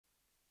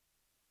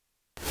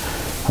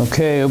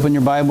Okay, open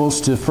your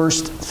Bibles to 1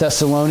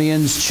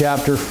 Thessalonians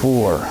chapter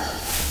 4.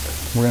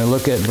 We're going to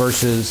look at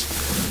verses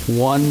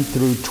 1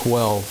 through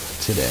 12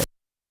 today.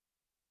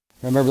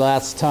 Remember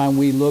last time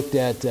we looked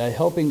at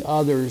helping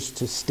others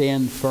to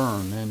stand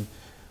firm, and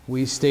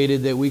we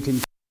stated that we can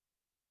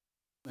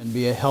and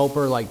be a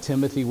helper like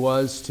Timothy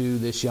was to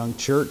this young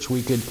church.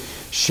 We could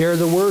share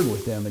the word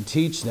with them and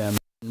teach them,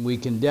 and we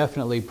can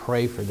definitely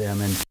pray for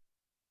them. And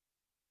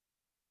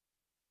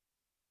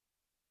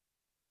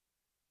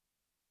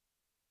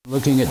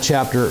looking at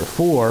chapter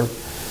 4,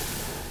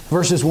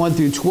 verses 1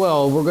 through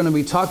 12, we're going to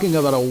be talking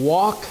about a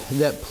walk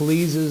that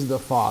pleases the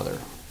Father.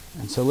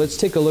 And so let's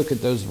take a look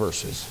at those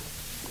verses.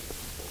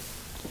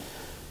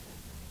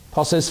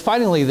 Paul says,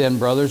 "Finally then,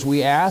 brothers,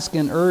 we ask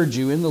and urge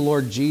you in the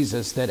Lord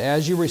Jesus that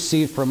as you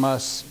receive from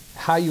us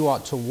how you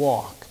ought to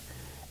walk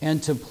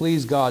and to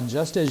please God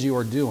just as you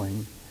are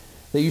doing,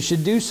 that you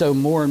should do so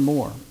more and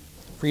more.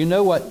 For you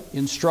know what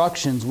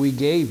instructions we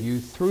gave you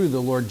through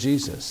the Lord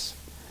Jesus.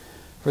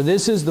 For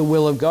this is the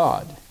will of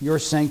God, your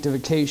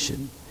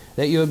sanctification,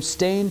 that you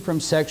abstain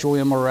from sexual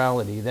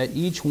immorality, that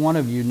each one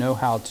of you know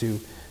how to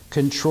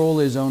control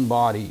his own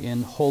body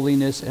in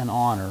holiness and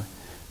honor,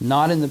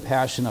 not in the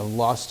passion of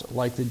lust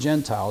like the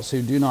Gentiles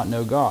who do not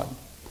know God.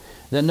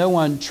 That no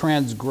one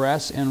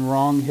transgress and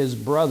wrong his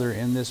brother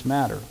in this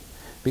matter,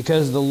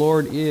 because the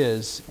Lord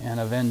is an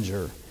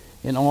avenger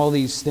in all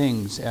these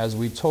things, as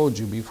we told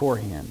you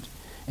beforehand,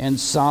 and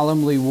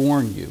solemnly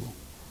warn you.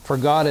 For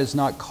God has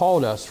not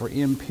called us for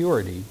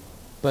impurity,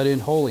 but in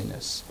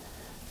holiness.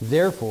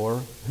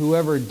 Therefore,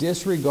 whoever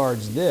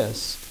disregards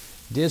this,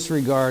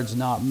 disregards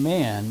not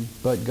man,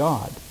 but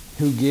God,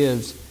 who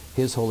gives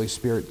his Holy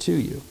Spirit to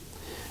you.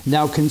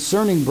 Now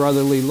concerning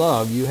brotherly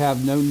love, you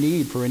have no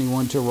need for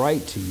anyone to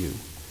write to you,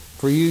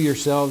 for you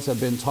yourselves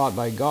have been taught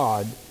by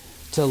God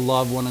to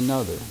love one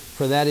another.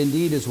 For that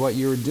indeed is what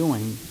you are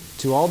doing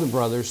to all the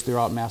brothers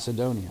throughout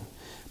Macedonia.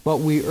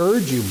 But we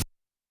urge you,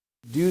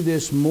 do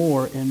this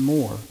more and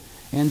more,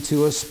 and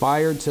to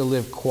aspire to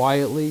live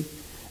quietly,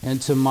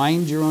 and to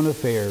mind your own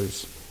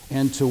affairs,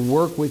 and to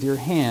work with your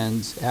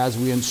hands as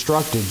we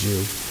instructed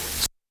you,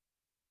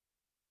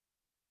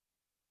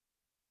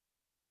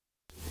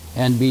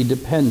 and be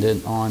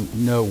dependent on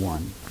no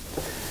one."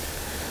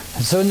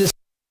 And so in this,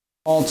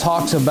 Paul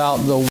talks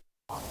about the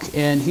walk,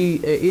 and he,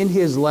 in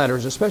his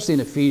letters, especially in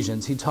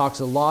Ephesians, he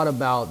talks a lot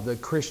about the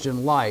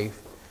Christian life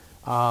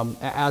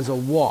as a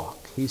walk.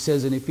 He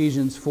says in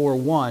Ephesians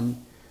 4:1,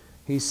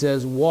 he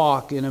says,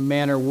 "Walk in a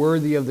manner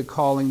worthy of the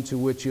calling to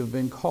which you have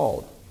been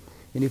called."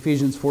 In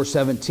Ephesians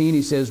 4:17,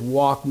 he says,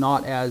 "Walk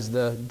not as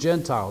the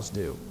Gentiles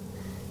do."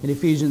 In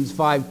Ephesians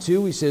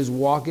 5:2, he says,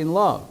 "Walk in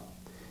love."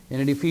 And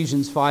in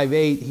Ephesians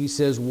 5:8, he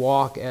says,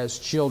 "Walk as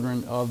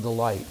children of the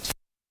light."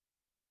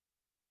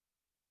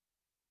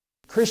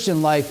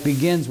 Christian life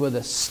begins with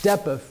a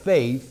step of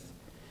faith,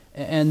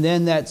 and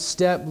then that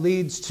step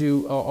leads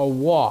to a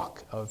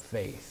walk of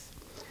faith.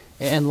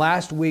 And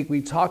last week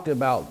we talked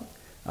about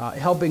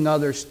helping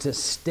others to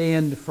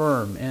stand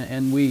firm.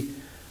 And we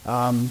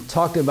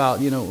talked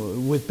about,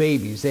 with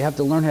babies, they have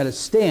to learn how to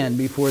stand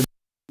before they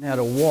learn how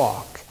to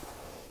walk.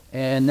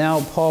 And now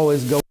Paul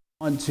is going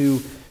on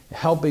to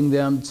helping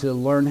them to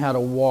learn how to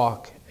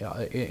walk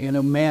in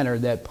a manner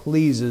that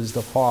pleases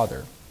the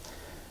Father.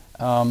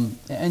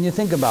 And you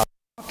think about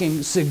it,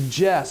 walking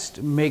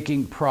suggests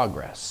making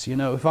progress.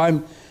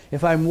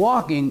 If I'm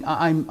walking,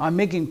 I'm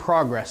making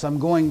progress. I'm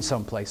going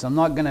someplace. I'm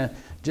not going to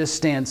just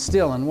stand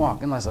still and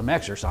walk unless I'm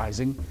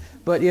exercising.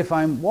 But if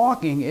I'm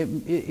walking,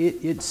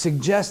 it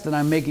suggests that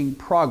I'm making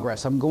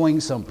progress. I'm going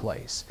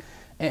someplace.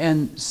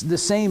 And the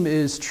same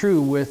is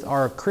true with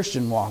our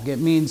Christian walk. It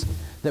means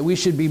that we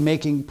should be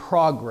making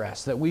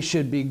progress, that we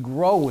should be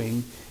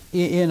growing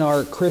in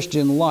our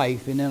Christian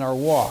life and in our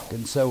walk.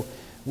 And so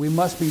we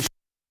must be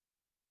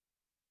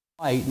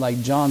light,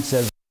 like John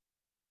says,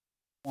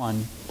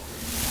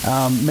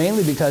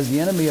 mainly because the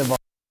enemy of our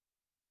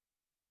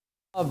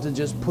love to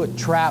just put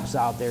traps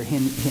out there, and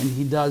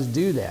he does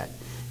do that.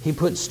 He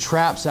puts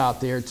traps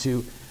out there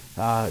to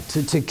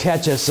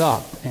catch us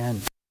up,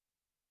 and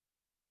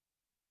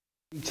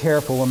be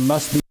careful and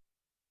must be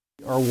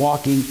are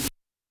walking.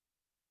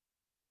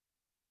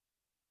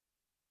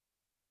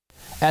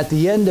 At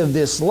the end of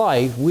this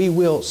life, we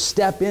will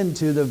step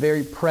into the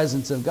very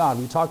presence of God.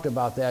 We talked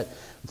about that,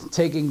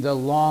 taking the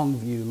long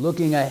view,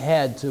 looking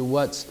ahead to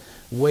what's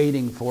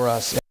waiting for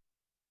us.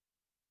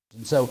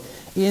 And so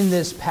in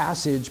this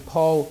passage,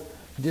 Paul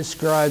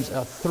describes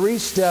a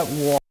three-step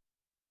walk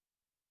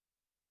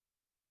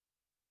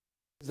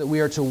that we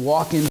are to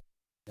walk in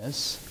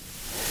holiness,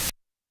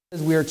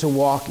 we are to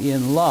walk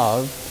in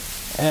love,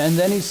 and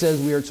then he says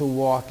we are to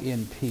walk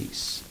in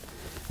peace.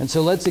 And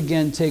so let's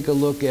again take a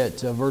look at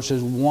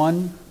verses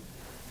 1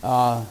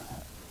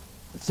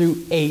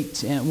 through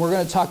 8, and we're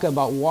going to talk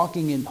about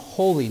walking in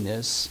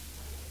holiness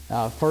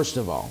first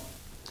of all.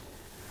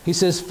 He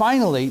says,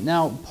 finally,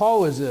 now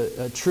Paul is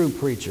a true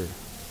preacher,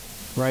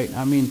 right?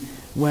 I mean,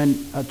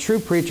 when a true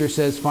preacher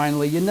says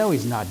finally,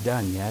 he's not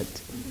done yet.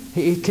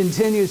 He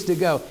continues to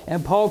go.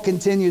 And Paul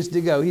continues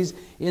to go. He's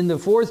in the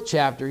 4th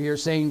chapter here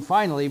saying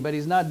finally, but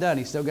he's not done.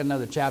 He's still got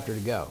another chapter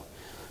to go.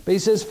 But he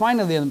says,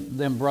 finally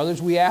then,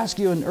 brothers, we ask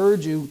you and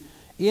urge you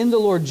in the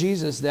Lord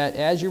Jesus that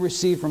as you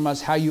receive from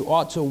us how you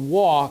ought to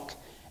walk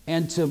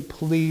and to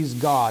please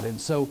God.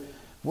 And so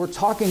we're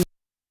talking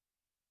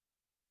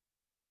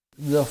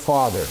the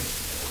Father.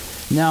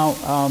 Now,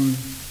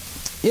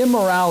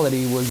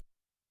 immorality was,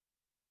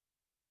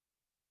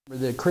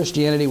 the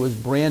Christianity was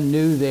brand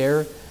new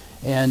there.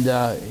 And,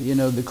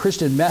 the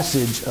Christian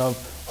message of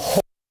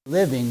holy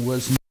living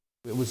was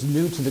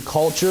new to the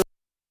culture,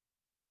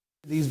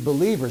 these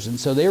believers. And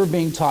so they were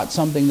being taught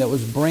something that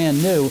was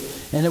brand new,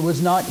 and it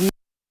was not easy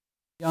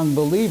for young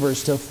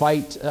believers to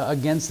fight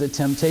against the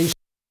temptation.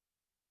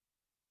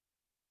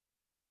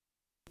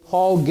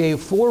 Paul gave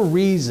 4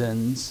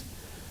 reasons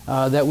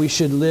that we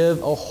should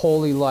live a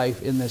holy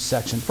life in this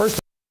section.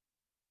 First,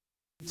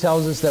 he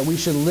tells us that we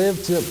should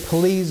live to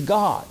please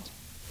God.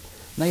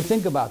 Now you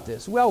think about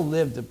this. We all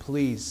live to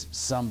please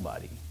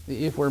somebody.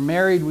 If we're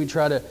married, we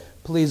try to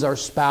please our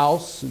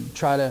spouse and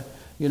try to,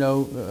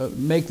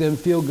 make them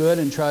feel good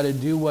and try to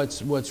do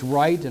what's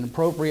right and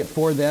appropriate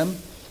for them.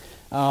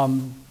 But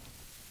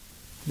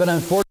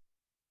unfortunately,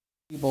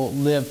 people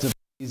live to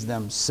please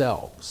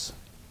themselves.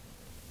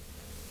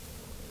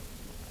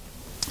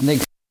 And they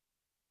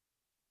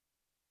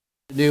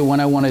do when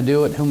I want to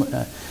do it,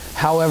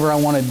 however I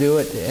want to do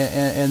it,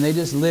 and they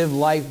just live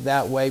life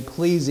that way,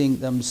 pleasing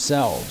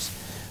themselves.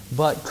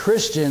 But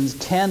Christians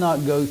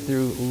cannot go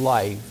through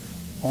life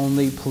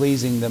only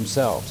pleasing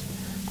themselves.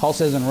 Paul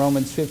says in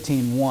Romans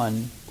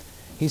 15:1,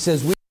 he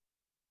says, we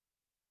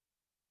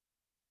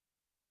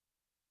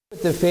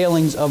with the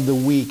failings of the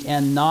weak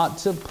and not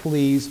to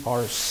please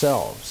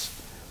ourselves.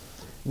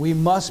 We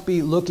must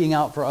be looking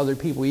out for other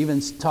people. He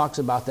even talks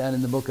about that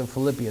in the book of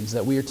Philippians,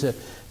 that we are to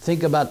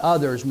think about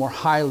others more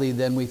highly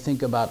than we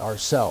think about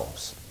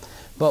ourselves.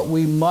 But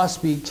we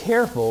must be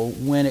careful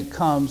when it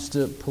comes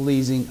to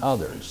pleasing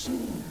others.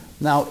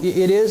 Now,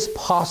 it is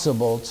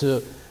possible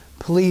to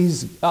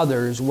please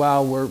others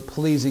while we're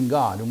pleasing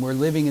God, and we're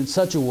living in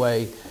such a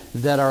way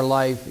that our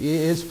life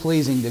is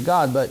pleasing to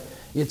God, but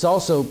it's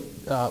also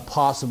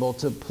possible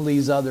to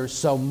please others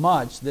so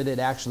much that it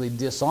actually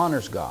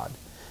dishonors God.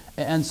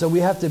 And so we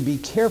have to be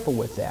careful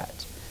with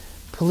that.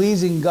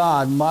 Pleasing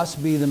God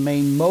must be the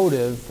main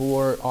motive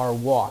for our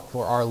walk,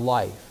 for our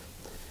life.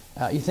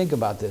 You think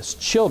about this.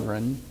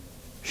 Children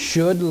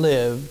should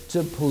live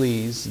to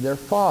please their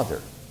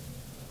father.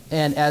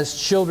 And as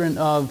children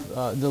of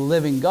the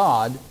living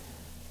God,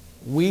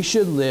 we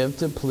should live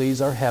to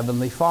please our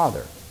heavenly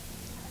Father.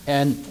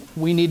 And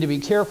we need to be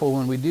careful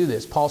when we do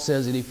this. Paul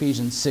says in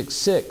Ephesians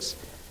 6:6,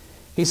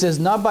 he says,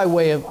 not by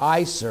way of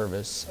eye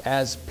service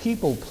as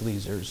people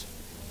pleasers,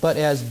 but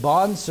as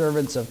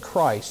bondservants of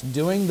Christ,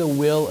 doing the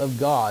will of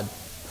God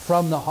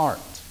from the heart.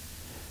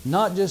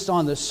 Not just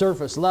on the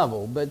surface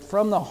level, but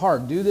from the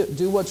heart.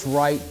 Do what's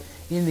right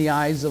in the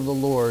eyes of the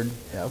Lord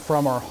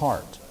from our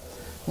heart.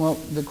 Well,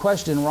 the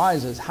question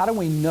arises, how do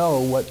we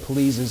know what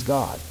pleases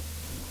God?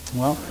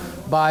 Well,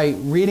 by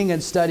reading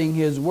and studying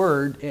His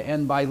Word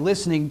and by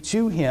listening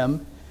to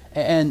Him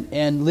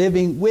and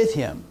living with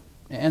Him.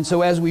 And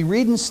so as we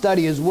read and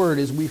study His Word,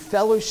 as we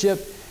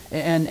fellowship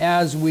and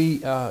as we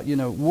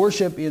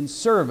worship in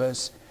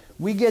service,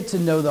 we get to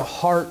know the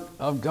heart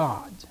of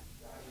God.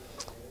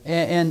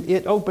 And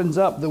it opens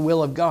up the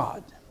will of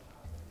God.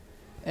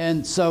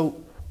 And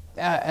so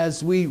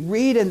as we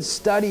read and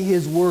study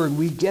His Word,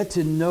 we get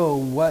to know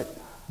what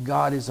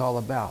God is all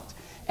about.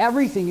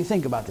 Everything, you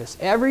think about this,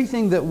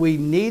 everything that we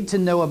need to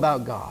know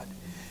about God,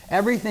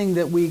 everything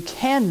that we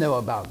can know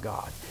about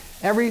God,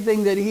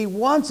 everything that He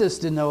wants us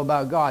to know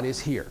about God is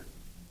here.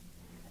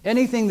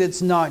 Anything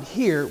that's not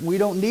here, we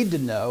don't need to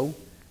know,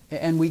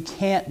 and we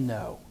can't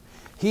know.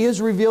 He has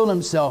revealed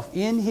Himself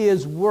in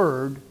His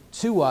Word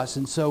to us,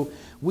 and so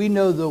we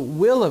know the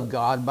will of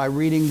God by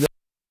reading the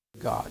Word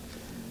of God.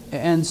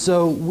 And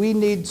so we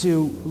need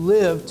to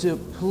live to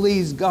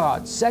please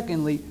God.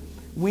 Secondly,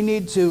 we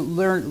need to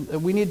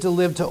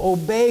live to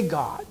obey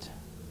God.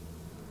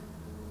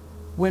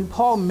 When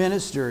Paul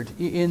ministered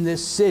in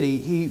this city,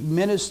 he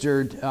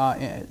ministered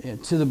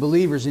to the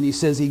believers, and he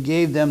says he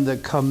gave them the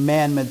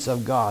commandments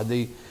of God.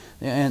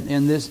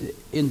 And this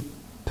in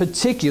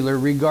particular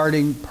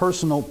regarding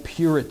personal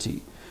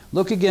purity.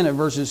 Look again at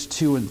verses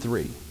 2 and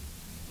 3.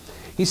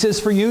 He says,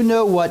 for you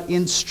know what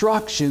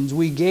instructions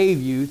we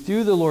gave you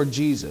through the Lord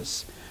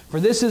Jesus. For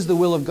this is the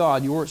will of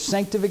God, your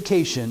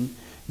sanctification,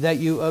 that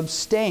you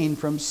abstain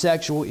from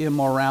sexual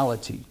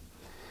immorality.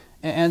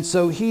 And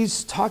so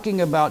he's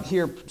talking about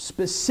here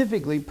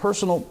specifically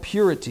personal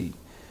purity.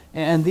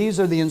 And these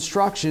are the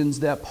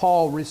instructions that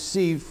Paul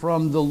received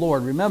from the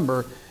Lord.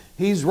 Remember,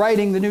 he's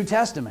writing the New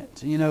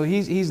Testament.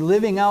 He's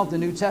living out the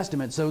New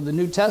Testament. So the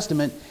New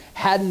Testament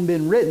hadn't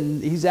been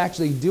written. He's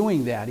actually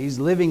doing that. He's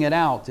living it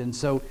out. And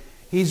so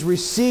he's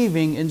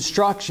receiving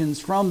instructions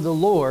from the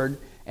Lord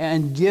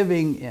and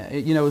giving,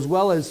 as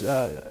well as,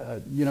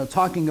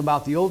 talking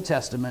about the Old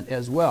Testament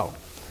as well.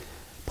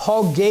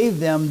 Paul gave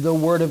them the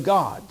Word of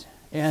God.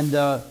 And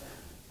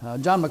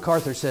John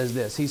MacArthur says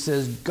this. He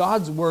says,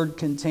 God's word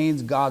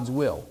contains God's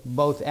will,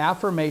 both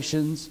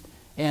affirmations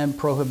and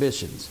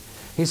prohibitions.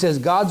 He says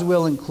God's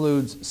will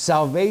includes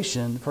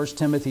salvation, 1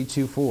 Timothy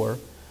 2:4,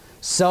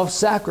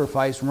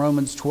 self-sacrifice,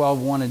 Romans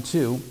 12:1 and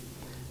 2,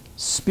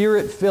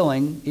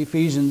 spirit-filling,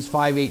 Ephesians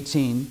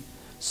 5:18,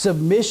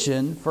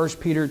 submission, 1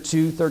 Peter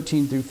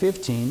 2:13 through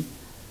 15,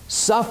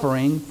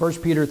 suffering,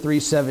 1 Peter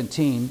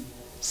 3:17,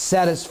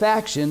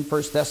 satisfaction,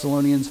 1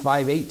 Thessalonians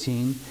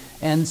 5:18,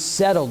 and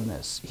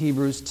settledness,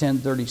 Hebrews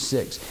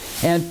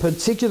 10:36. And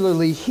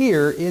particularly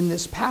here in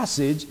this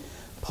passage,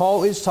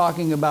 Paul is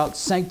talking about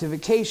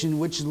sanctification,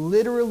 which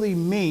literally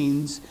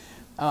means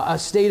a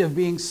state of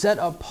being set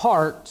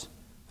apart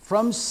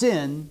from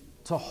sin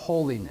to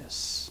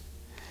holiness.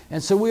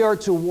 And so we are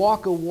to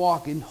walk a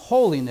walk in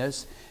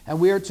holiness, and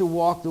we are to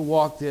walk the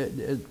walk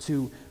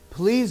to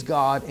please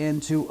God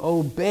and to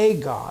obey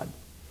God.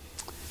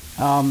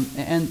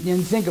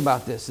 And think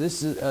about this.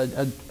 This is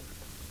a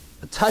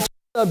touchy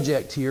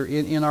subject here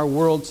in our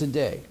world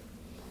today.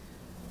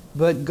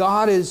 But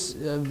God is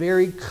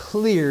very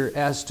clear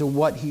as to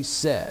what He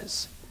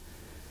says.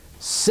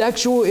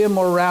 Sexual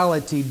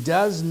immorality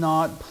does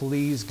not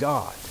please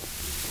God.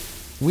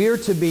 We are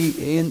to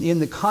be, in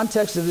the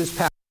context of this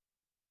passage,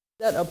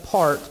 set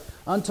apart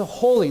unto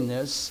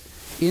holiness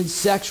in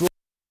sexual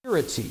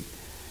purity.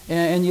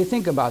 And you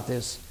think about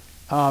this.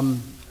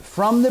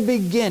 From the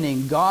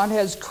beginning, God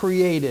has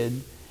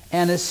created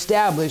and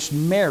established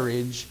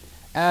marriage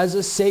as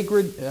a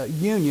sacred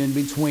union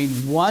between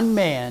one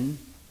man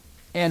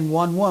and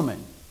one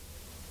woman.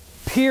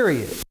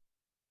 Period.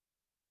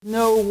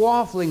 No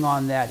waffling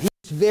on that.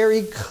 He's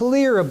very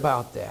clear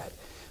about that.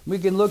 We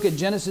can look at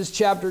Genesis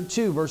chapter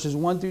 2, verses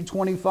 1 through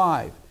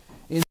 25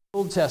 in the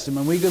Old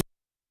Testament. We can look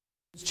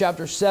at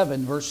chapter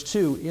 7, verse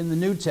 2 in the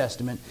New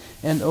Testament.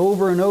 And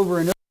over and over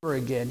and over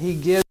again, He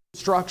gives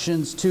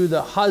instructions to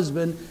the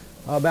husband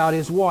about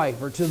his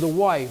wife, or to the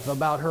wife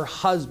about her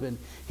husband.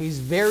 He's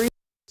very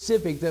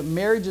specific that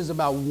marriage is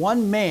about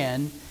one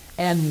man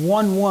and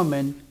one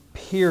woman,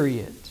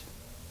 period.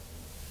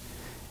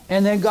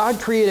 And then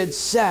God created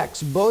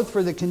sex both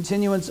for the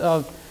continuance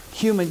of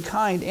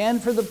humankind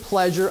and for the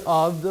pleasure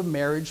of the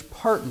marriage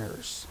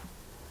partners.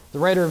 The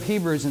writer of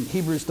Hebrews in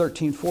Hebrews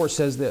 13:4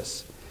 says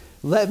this,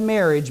 "Let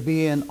marriage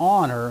be in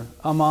honor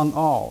among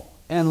all,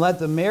 and let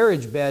the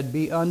marriage bed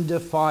be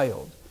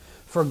undefiled.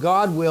 For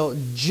God will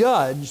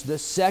judge the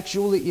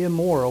sexually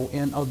immoral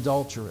and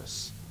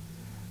adulterous."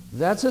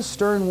 That's a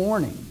stern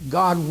warning.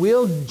 God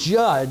will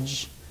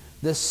judge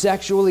the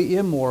sexually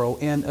immoral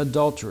and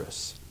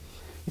adulterous.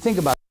 You think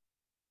about it.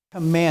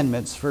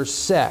 Commandments for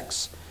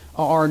sex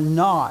are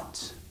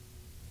not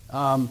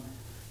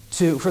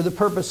for the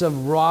purpose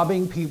of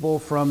robbing people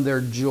from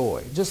their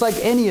joy. Just like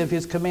any of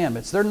His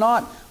commandments. They're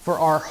not for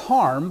our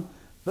harm,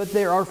 but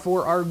they are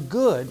for our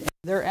good.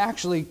 They're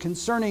actually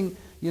concerning,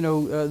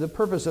 the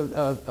purpose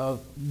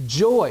of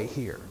joy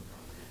here.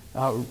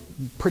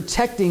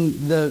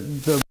 Protecting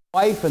the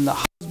wife and the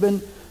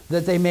husband,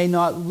 that they may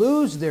not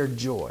lose their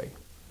joy.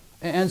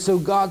 And so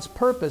God's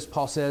purpose,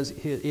 Paul says,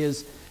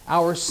 is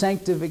our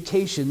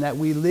sanctification, that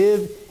we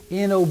live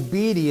in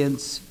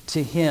obedience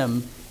to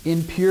Him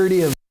in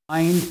purity of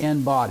mind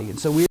and body. And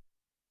so we are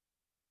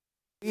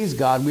to please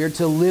God, we are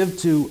to live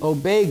to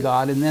obey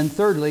God, and then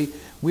thirdly,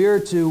 we are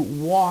to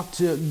walk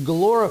to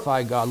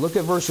glorify God. Look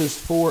at verses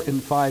 4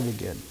 and 5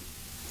 again.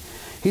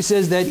 He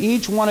says that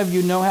each one of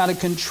you know how to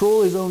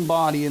control his own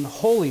body in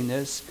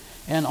holiness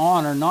and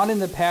honor, not in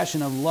the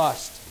passion of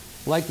lust,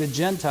 like the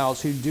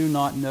Gentiles who do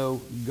not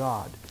know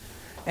God.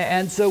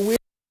 And so we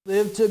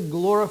live to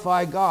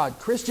glorify God.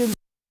 Christians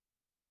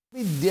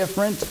be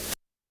different from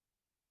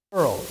the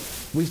world.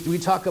 We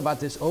talk about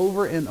this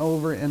over and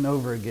over and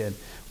over again.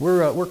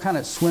 We're kind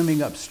of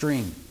swimming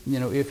upstream,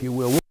 if you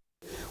will.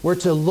 We're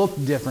to look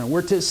different.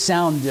 We're to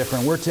sound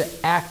different. We're to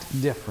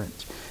act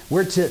different.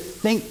 We're to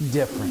think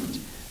different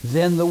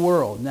than the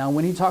world. Now,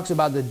 when he talks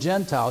about the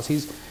Gentiles,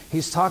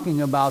 he's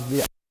talking about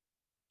the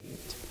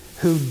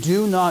who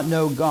do not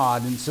know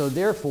God, and so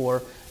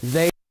therefore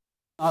they do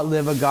not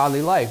live a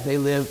godly life. They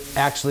live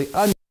actually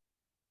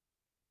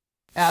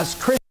as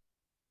Christians.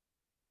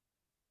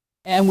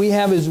 And we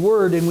have His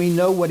Word, and we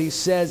know what He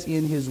says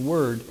in His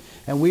Word,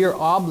 and we are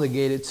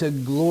obligated to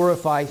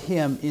glorify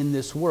Him in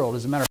this world.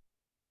 As a matter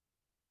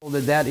of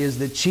fact, that is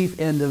the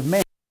chief end of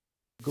man,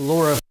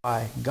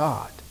 glorify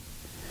God.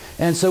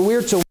 And so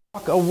we're to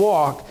walk a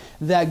walk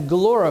that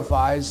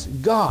glorifies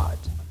God.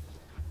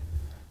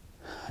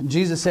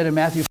 Jesus said in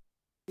Matthew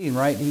 15,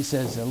 right? He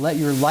says, "Let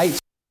your light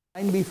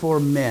shine before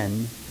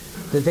men,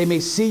 that they may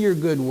see your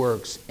good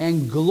works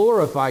and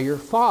glorify your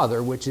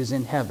Father which is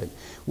in heaven."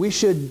 We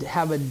should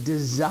have a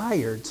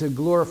desire to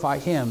glorify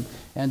Him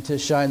and to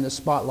shine the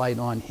spotlight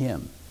on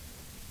Him.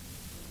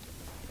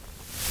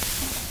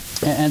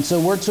 And so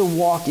we're to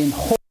walk in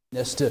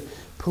holiness, to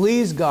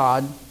please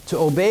God, to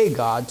obey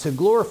God, to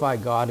glorify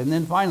God, and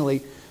then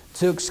finally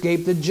to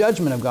escape the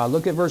judgment of God.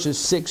 Look at verses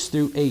 6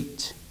 through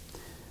 8.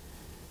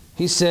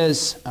 He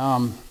says,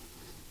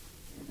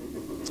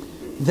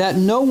 that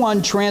no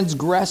one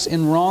transgress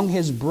and wrong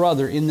his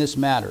brother in this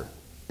matter,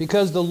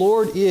 because the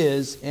Lord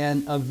is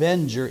an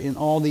avenger in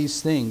all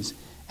these things,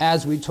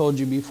 as we told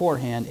you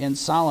beforehand and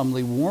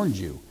solemnly warned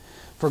you.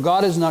 For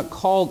God has not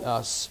called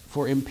us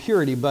for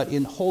impurity, but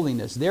in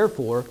holiness.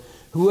 Therefore,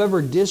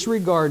 whoever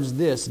disregards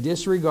this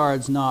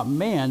disregards not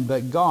man,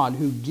 but God,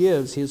 who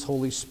gives his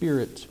Holy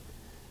Spirit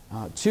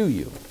to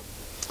you.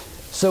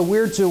 So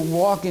we're to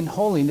walk in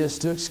holiness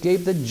to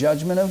escape the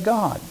judgment of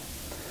God.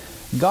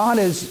 God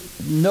is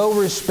no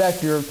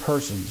respecter of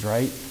persons,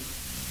 right?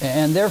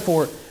 And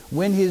therefore,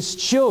 when his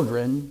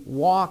children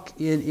walk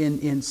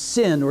in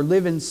sin or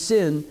live in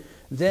sin,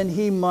 then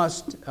he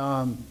must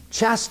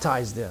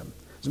chastise them.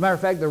 As a matter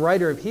of fact, the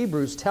writer of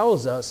Hebrews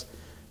tells us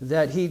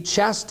that he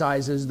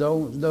chastises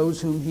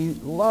those whom he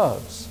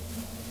loves.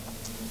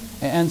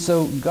 And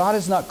so God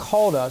has not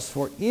called us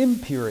for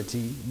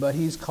impurity, but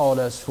he's called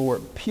us for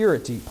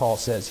purity, Paul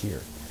says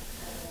here.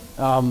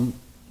 Warren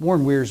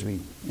Wiersbe,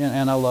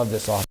 and I love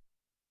this author.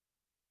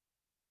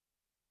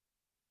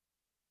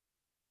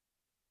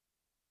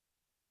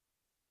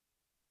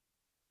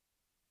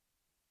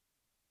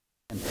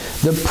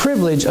 The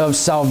privilege of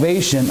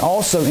salvation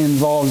also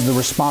involves the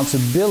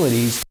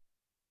responsibilities.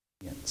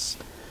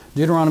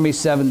 Deuteronomy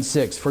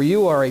 7:6, for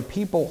you are a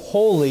people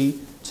holy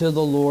to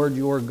the Lord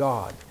your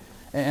God.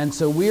 And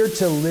so we are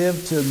to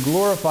live to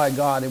glorify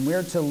God, and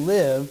we're to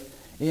live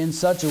in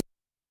such a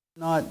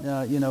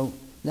way,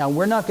 now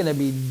we're not going to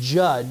be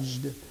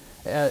judged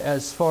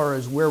as far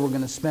as where we're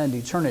going to spend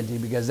eternity,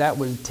 because that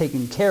was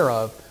taken care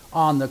of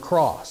on the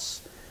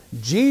cross.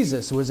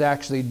 Jesus was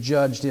actually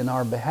judged in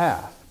our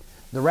behalf.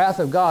 The wrath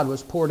of God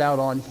was poured out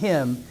on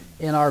him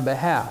in our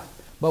behalf.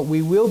 But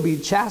we will be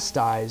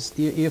chastised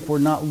if we're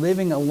not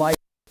living a life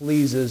that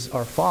pleases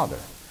our Father.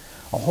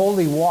 A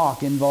holy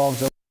walk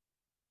involves a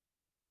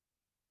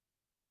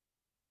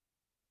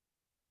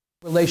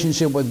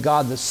relationship with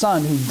God the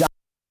Son, who died,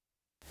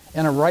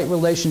 and a right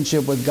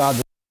relationship with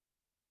God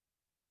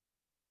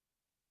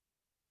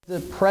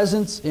the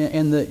presence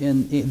and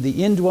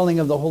the indwelling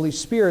of the Holy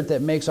Spirit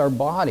that makes our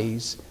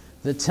bodies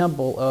the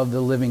temple of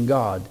the living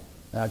God,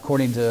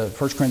 according to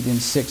 1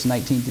 Corinthians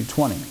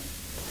 6:19-20.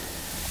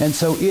 And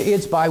so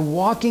it's by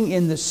walking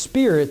in the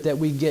Spirit that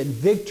we get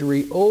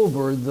victory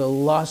over the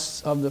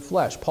lusts of the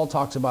flesh. Paul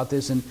talks about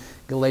this in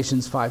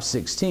Galatians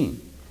 5:16.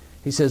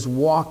 He says,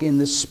 walk in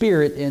the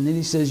Spirit, and then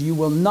he says, you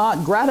will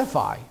not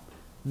gratify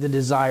the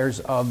desires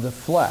of the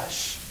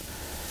flesh.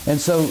 And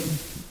so,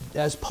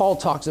 as Paul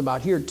talks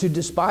about here, to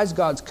despise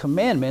God's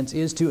commandments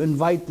is to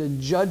invite the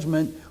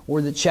judgment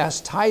or the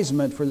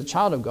chastisement for the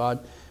child of God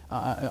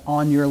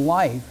on your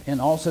life, and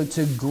also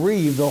to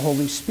grieve the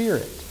Holy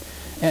Spirit.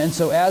 And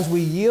so as we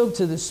yield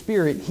to the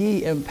Spirit,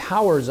 he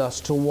empowers us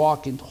to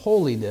walk in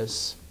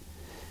holiness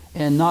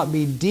and not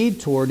be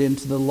detoured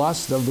into the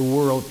lust of the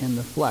world and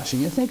the flesh.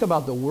 And you think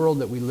about the world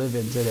that we live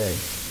in today.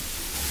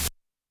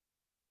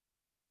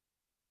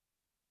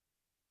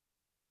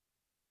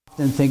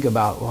 And think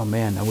about, oh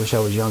man, I wish I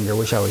was younger,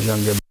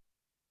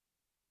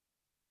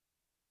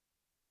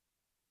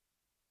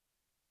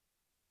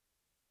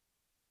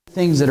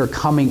 Things that are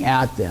coming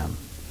at them.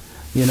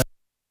 You know,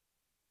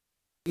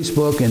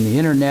 Facebook and the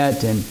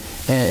internet, and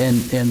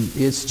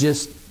it's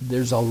just,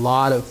 there's a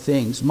lot of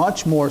things,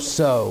 much more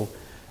so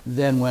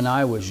than when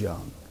I was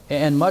young,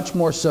 and much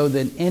more so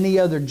than any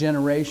other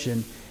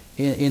generation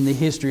in the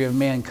history of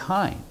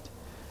mankind.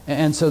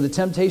 And so the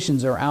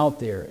temptations are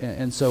out there,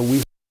 and so we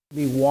have to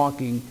be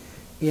walking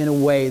in a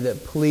way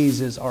that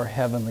pleases our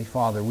Heavenly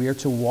Father. We are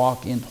to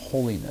walk in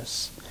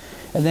holiness.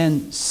 And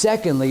then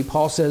secondly,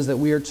 Paul says that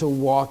we are to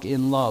walk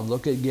in love.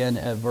 Look again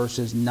at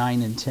verses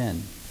 9 and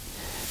 10.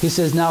 He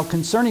says, now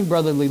concerning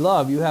brotherly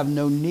love, you have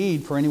no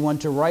need for anyone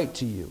to write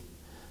to you.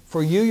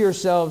 For you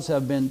yourselves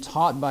have been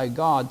taught by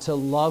God to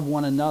love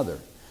one another.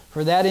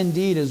 For that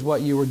indeed is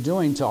what you were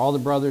doing to all the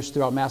brothers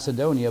throughout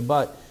Macedonia.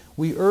 But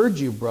we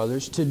urge you,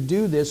 brothers, to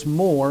do this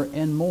more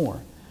and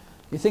more.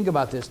 You think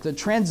about this. The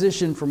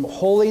transition from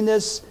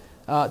holiness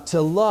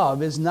to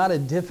love is not a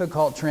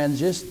difficult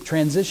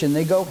transition.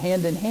 They go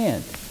hand in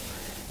hand.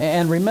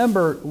 And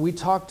remember, we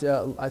talked,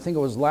 I think it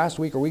was last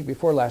week or week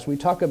before last, we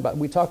talked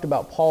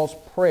about Paul's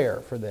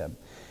prayer for them.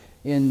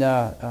 In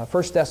 1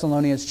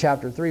 Thessalonians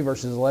chapter 3,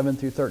 verses 11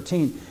 through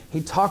 13,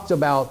 he talked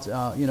about,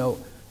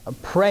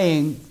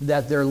 praying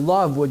that their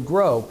love would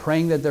grow,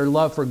 praying that their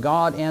love for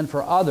God and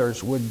for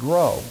others would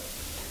grow.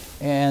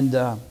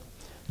 And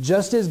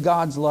just as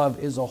God's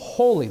love is a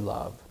holy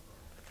love,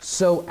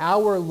 so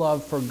our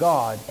love for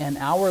God and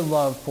our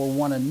love for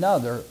one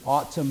another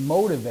ought to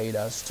motivate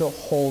us to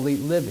holy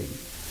living.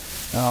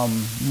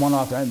 One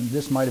author,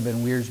 this might have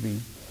been Wiersbe,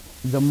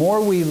 the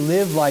more we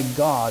live like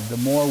God, the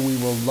more we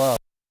will love.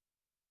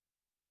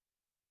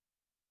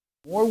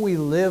 The more we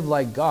live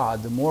like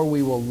God, the more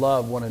we will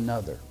love one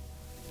another.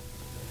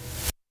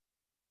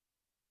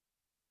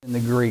 In the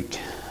Greek,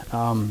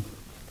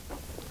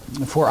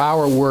 for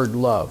our word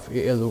love,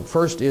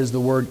 first is the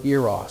word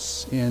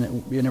eros,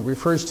 and it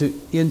refers to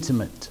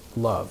intimate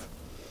love.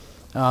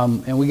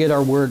 And we get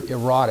our word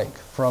erotic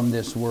from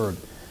this word.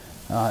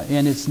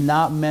 and it's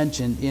not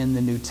mentioned in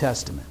the New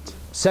Testament.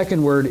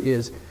 Second word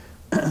is,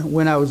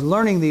 when I was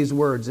learning these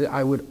words,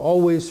 I would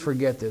always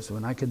forget this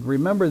one. I could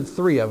remember the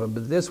three of them,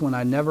 but this one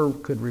I never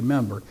could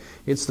remember.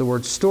 It's the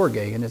word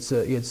storge, and it's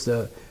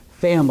a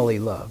family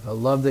love, a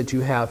love that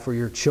you have for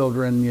your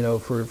children,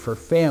 for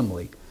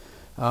family.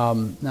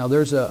 Now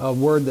there's a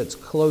word that's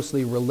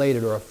closely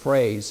related, or a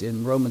phrase,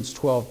 in Romans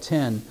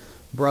 12:10,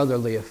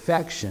 brotherly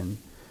affection.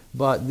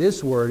 But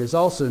this word is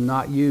also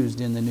not used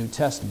in the New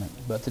Testament.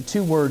 But the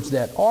two words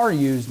that are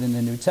used in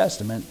the New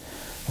Testament,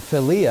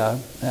 philia,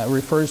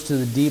 refers to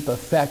the deep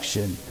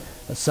affection,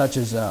 such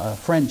as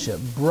friendship,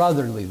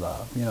 brotherly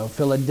love.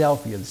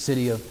 Philadelphia, the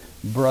city of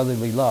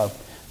brotherly love.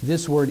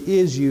 This word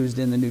is used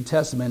in the New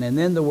Testament. And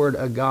then the word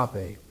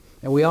agape.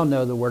 And we all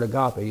know the word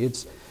agape.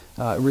 It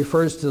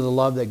refers to the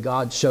love that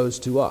God shows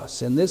to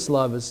us. And this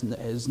love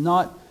is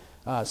not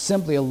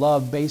simply a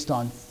love based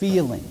on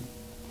feeling.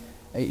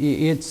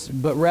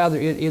 But rather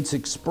it's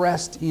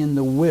expressed in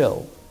the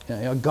will.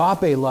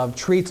 Agape love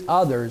treats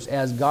others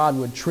as God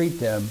would treat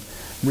them,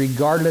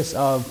 regardless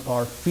of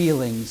our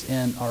feelings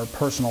and our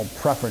personal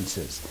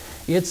preferences.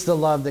 It's the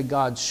love that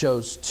God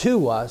shows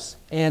to us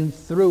and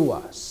through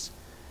us.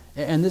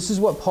 And this is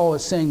what Paul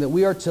is saying, that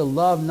we are to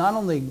love not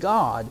only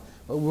God,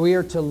 but we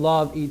are to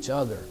love each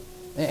other.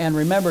 And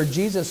remember,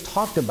 Jesus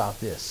talked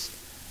about this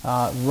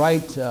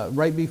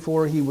right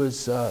before he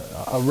was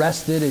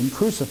arrested and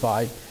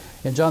crucified.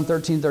 In John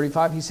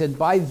 13:35, he said,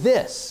 "By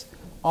this,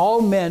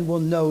 all men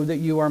will know that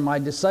you are my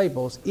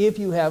disciples, if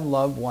you have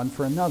love one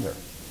for another."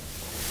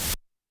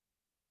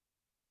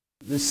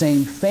 The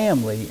same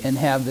family and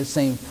have the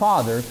same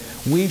Father,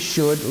 we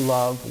should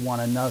love one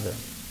another.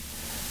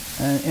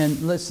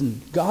 And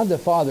listen, God the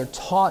Father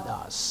taught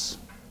us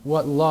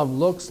what love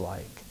looks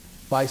like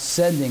by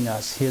sending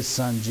us His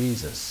Son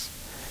Jesus.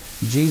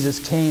 Jesus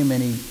came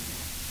and He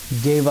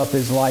gave up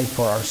His life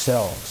for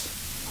ourselves.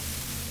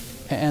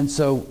 And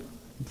so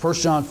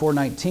 1 John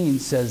 4:19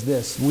 says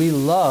this, we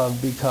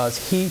love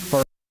because He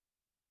first.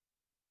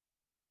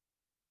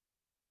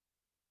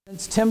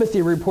 Since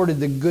Timothy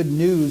reported the good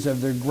news of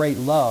their great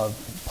love,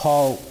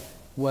 Paul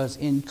was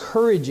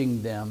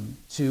encouraging them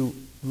to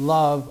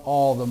love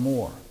all the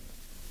more.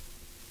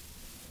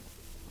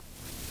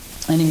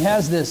 And he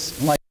has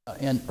this like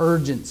an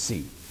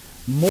urgency,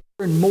 more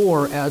and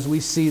more as we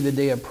see the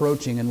day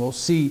approaching, and we'll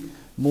see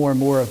more and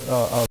more of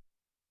a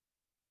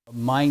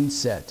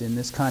mindset in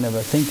this kind of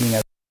a thinking.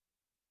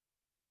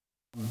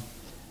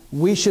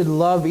 We should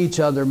love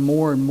each other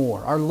more and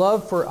more. Our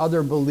love for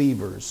other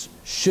believers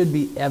should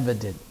be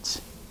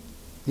evident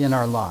in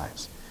our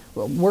lives.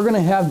 We're going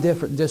to have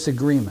different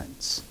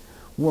disagreements.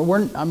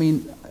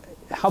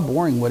 How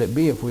boring would it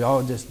be if we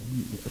all just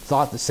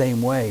thought the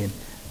same way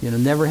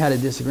and never had a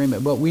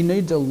disagreement? But we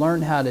need to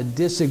learn how to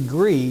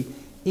disagree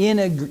in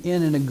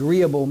an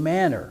agreeable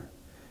manner,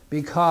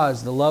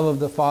 because the love of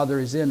the Father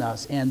is in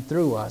us and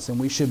through us, and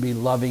we should be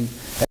loving.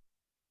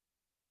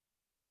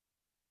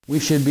 We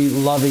should be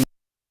loving.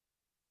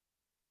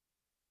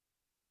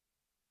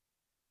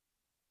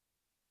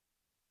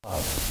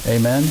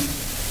 Amen.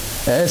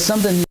 It's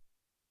something.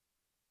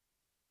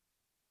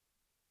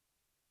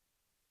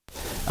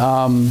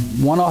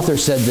 One author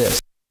said this.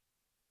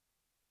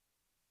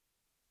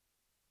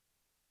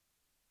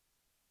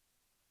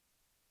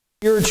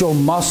 Spiritual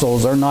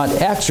muscles are not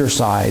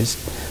exercised,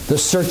 the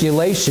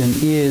circulation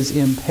is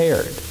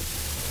impaired.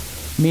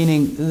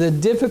 Meaning the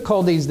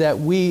difficulties that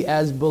we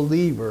as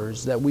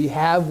believers, that we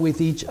have with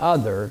each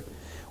other,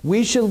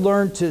 we should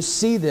learn to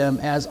see them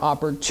as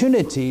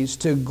opportunities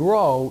to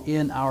grow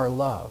in our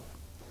love.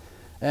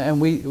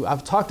 And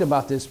I've talked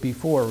about this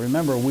before.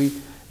 Remember,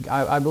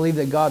 I believe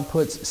that God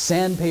puts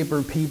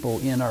sandpaper people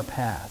in our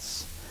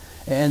paths.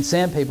 And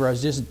sandpaper, I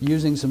was just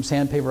using some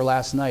sandpaper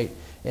last night,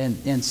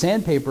 and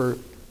sandpaper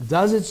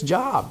does its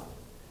job.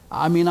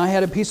 I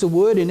had a piece of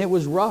wood and it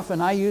was rough,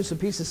 and I used a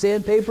piece of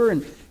sandpaper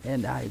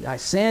and I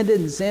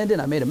sanded and sanded.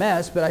 I made a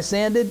mess, but I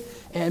sanded,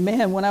 and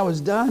man, when I was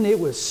done, it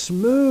was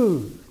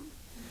smooth.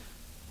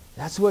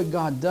 That's what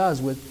God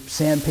does with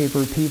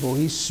sandpaper people.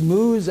 He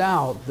smooths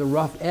out the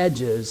rough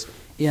edges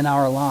in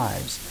our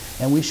lives.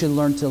 And we should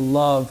learn to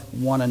love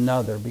one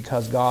another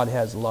because God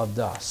has loved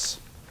us.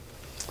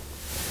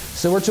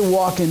 So we're to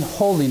walk in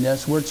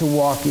holiness, we're to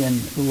walk in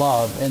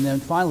love, and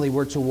then finally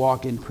we're to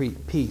walk in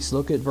peace.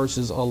 Look at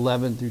verses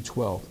 11 through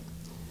 12.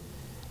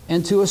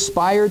 And to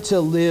aspire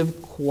to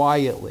live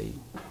quietly,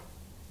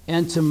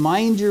 and to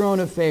mind your own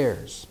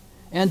affairs,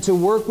 and to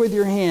work with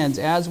your hands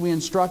as we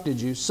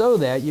instructed you, so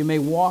that you may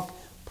walk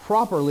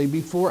properly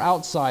before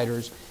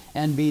outsiders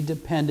and be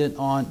dependent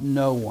on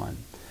no one.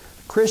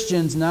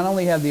 Christians not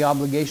only have the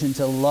obligation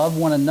to love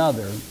one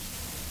another,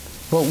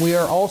 but we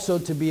are also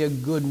to be a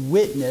good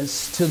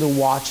witness to the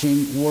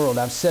watching world.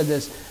 I've said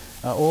this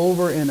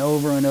over and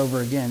over and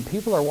over again.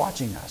 People are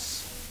watching us.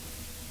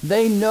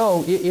 They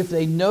know, if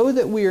they know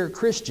that we are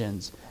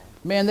Christians,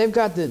 man, they've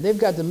got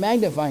the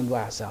magnifying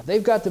glass out.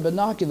 They've got the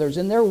binoculars,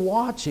 and they're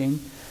watching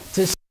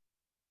to see.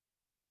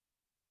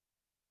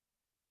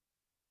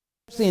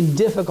 Especially in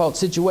difficult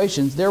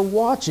situations, they're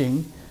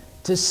watching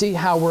to see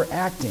how we're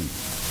acting.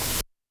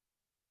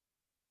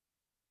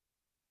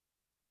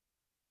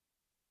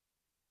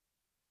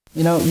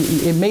 You know,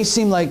 it may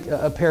seem like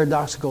a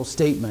paradoxical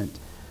statement.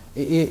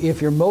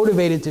 If you're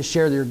motivated to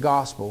share your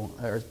gospel,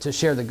 or to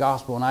share the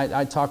gospel, and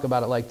I talk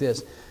about it like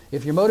this,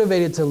 if you're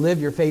motivated to live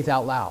your faith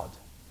out loud,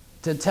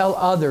 to tell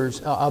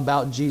others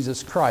about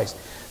Jesus Christ,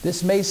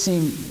 this may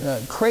seem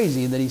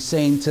crazy that he's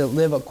saying to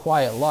live a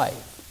quiet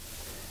life.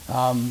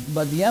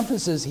 But the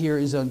emphasis here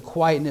is on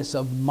quietness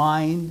of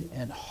mind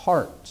and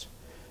heart,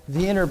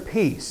 the inner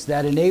peace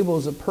that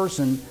enables a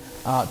person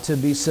to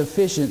be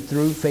sufficient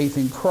through faith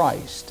in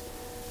Christ.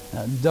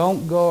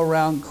 Don't go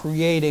around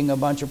creating a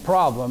bunch of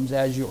problems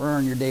as you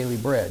earn your daily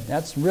bread.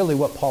 That's really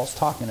what Paul's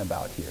talking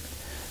about here.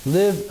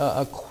 Live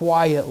a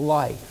quiet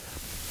life.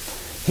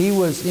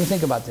 You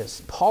think about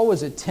this. Paul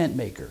was a tent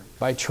maker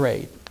by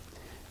trade.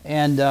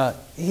 And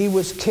he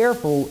was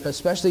careful,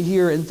 especially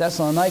here in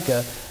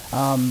Thessalonica,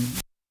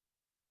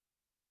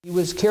 he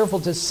was careful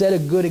to set a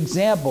good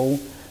example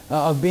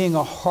of being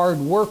a hard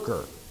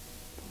worker.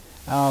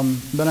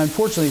 But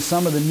unfortunately,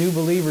 some of the new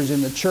believers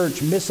in the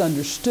church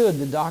misunderstood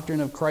the doctrine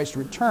of Christ's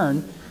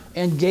return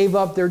and gave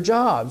up their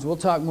jobs. We'll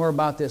talk more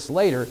about this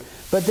later.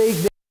 But they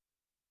didn't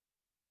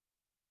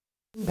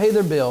pay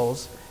their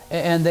bills,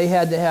 and they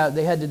had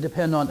to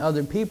depend on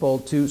other people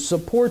to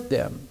support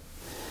them.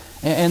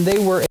 And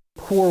they were a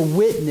poor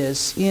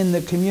witness in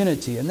the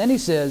community. And then he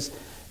says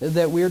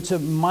that we're to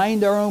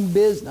mind our own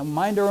business,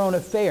 mind our own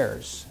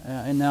affairs.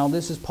 And now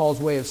this is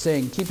Paul's way of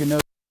saying, keep your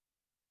nose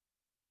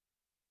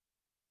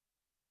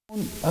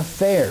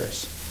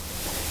affairs.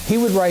 He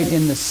would write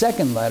in the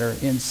second letter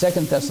in 2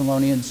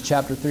 Thessalonians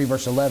chapter 3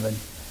 verse 11,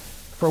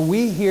 "For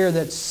we hear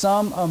that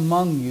some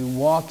among you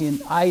walk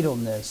in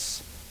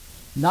idleness,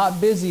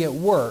 not busy at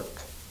work,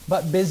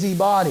 but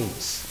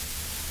busybodies."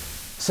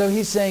 So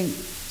he's saying,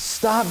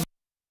 stop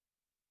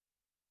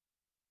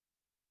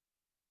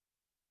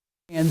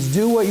and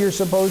do what you're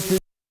supposed to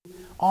do.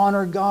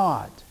 Honor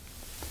God.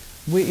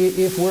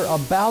 If we're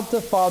about the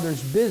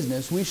Father's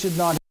business, we should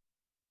not.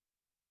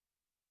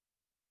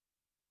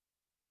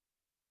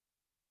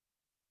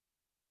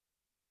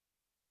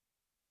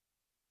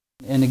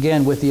 And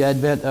again, with the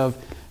advent of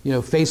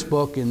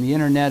Facebook and the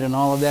internet and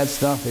all of that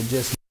stuff,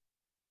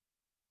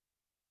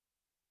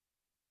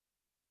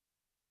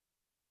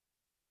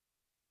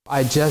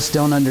 I just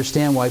don't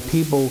understand why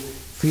people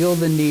feel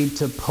the need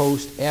to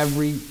post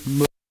every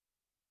move.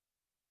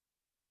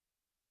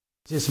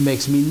 It just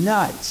makes me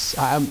nuts.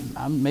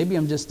 Maybe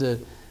I'm just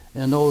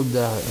an old,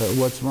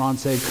 what's Ron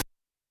say?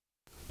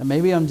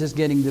 Maybe I'm just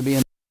getting to be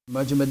a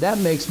budget, but that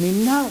makes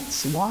me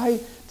nuts. Why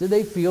do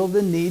they feel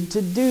the need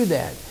to do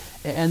that?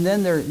 And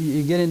then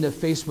you get into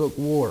Facebook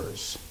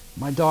wars.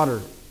 My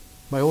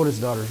oldest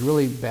daughter is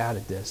really bad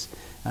at this.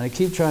 And I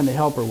keep trying to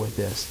help her with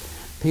this.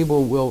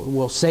 People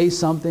will say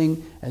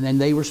something, and then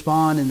they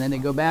respond, and then they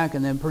go back,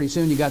 and then pretty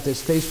soon you got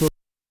this Facebook.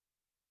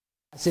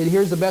 I said,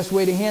 here's the best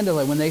way to handle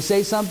it. When they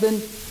say something,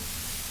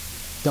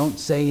 don't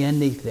say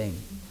anything.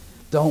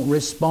 Don't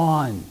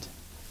respond.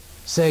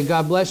 Say,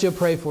 God bless you,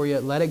 pray for you.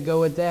 Let it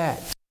go at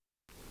that.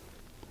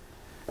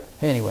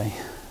 Anyway,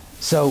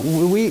 so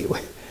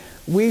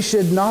we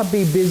should not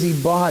be busy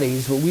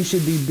bodies, but we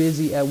should be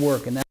busy at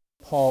work. And that's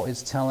what Paul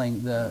is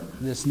telling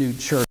this new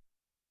church,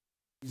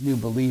 these new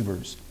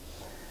believers.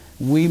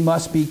 We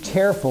must be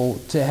careful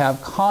to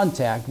have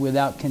contact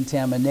without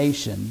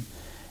contamination.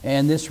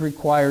 And this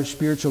requires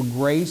spiritual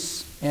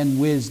grace and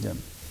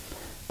wisdom.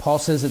 Paul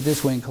says it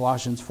this way in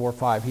Colossians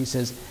 4:5. He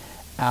says,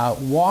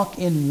 walk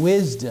in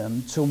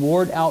wisdom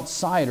toward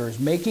outsiders,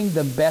 making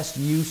the best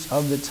use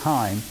of the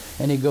time.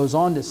 And he goes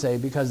on to say,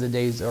 because the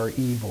days are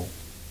evil.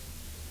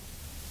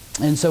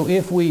 And so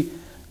if we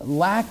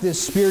lack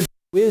this spiritual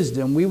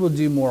wisdom, we will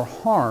do more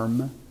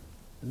harm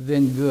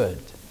than good.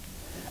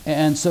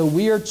 And so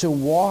we are to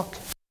walk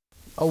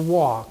a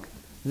walk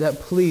that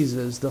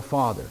pleases the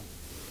Father.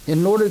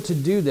 In order to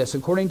do this,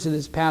 according to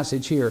this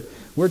passage here,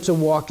 we're to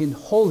walk in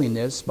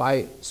holiness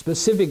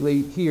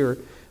specifically here,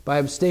 by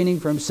abstaining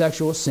from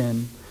sexual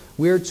sin.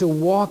 We are to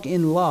walk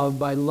in love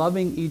by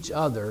loving each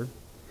other.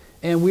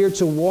 And we are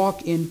to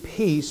walk in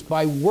peace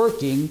by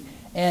working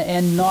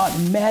and not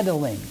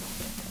meddling.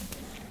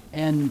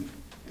 And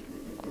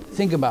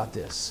think about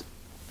this.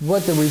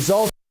 What the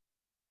result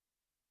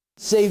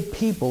is, saved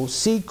people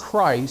see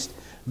Christ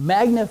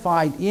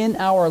magnified in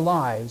our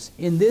lives.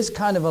 In this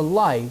kind of a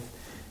life,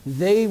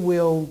 they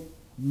will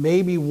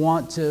maybe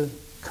want to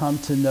come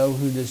to know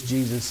who this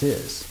Jesus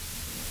is.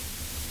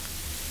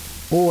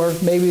 Or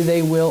maybe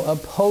they will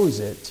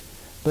oppose it.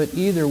 But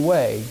either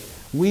way,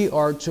 we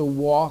are to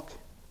walk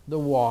the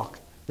walk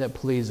that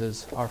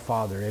pleases our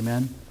Father.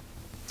 Amen?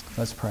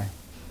 Let's pray.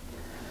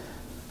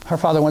 Our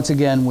Father, once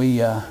again, we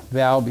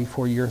bow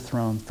before your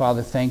throne.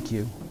 Father, thank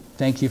you.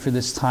 Thank you for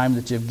this time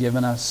that you've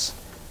given us.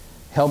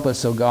 Help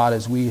us, O God,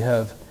 as we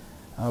have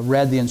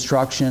read the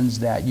instructions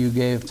that you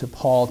gave to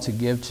Paul to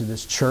give to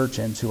this church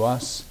and to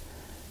us.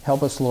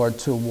 Help us, Lord,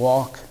 to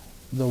walk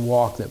the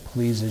walk that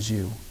pleases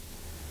you.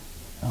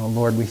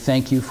 Lord, we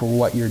thank you for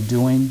what you're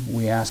doing.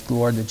 We ask,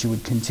 Lord, that you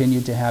would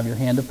continue to have your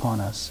hand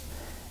upon us.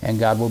 And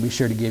God will be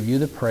sure to give you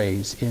the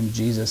praise in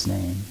Jesus'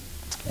 name.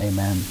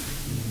 Amen.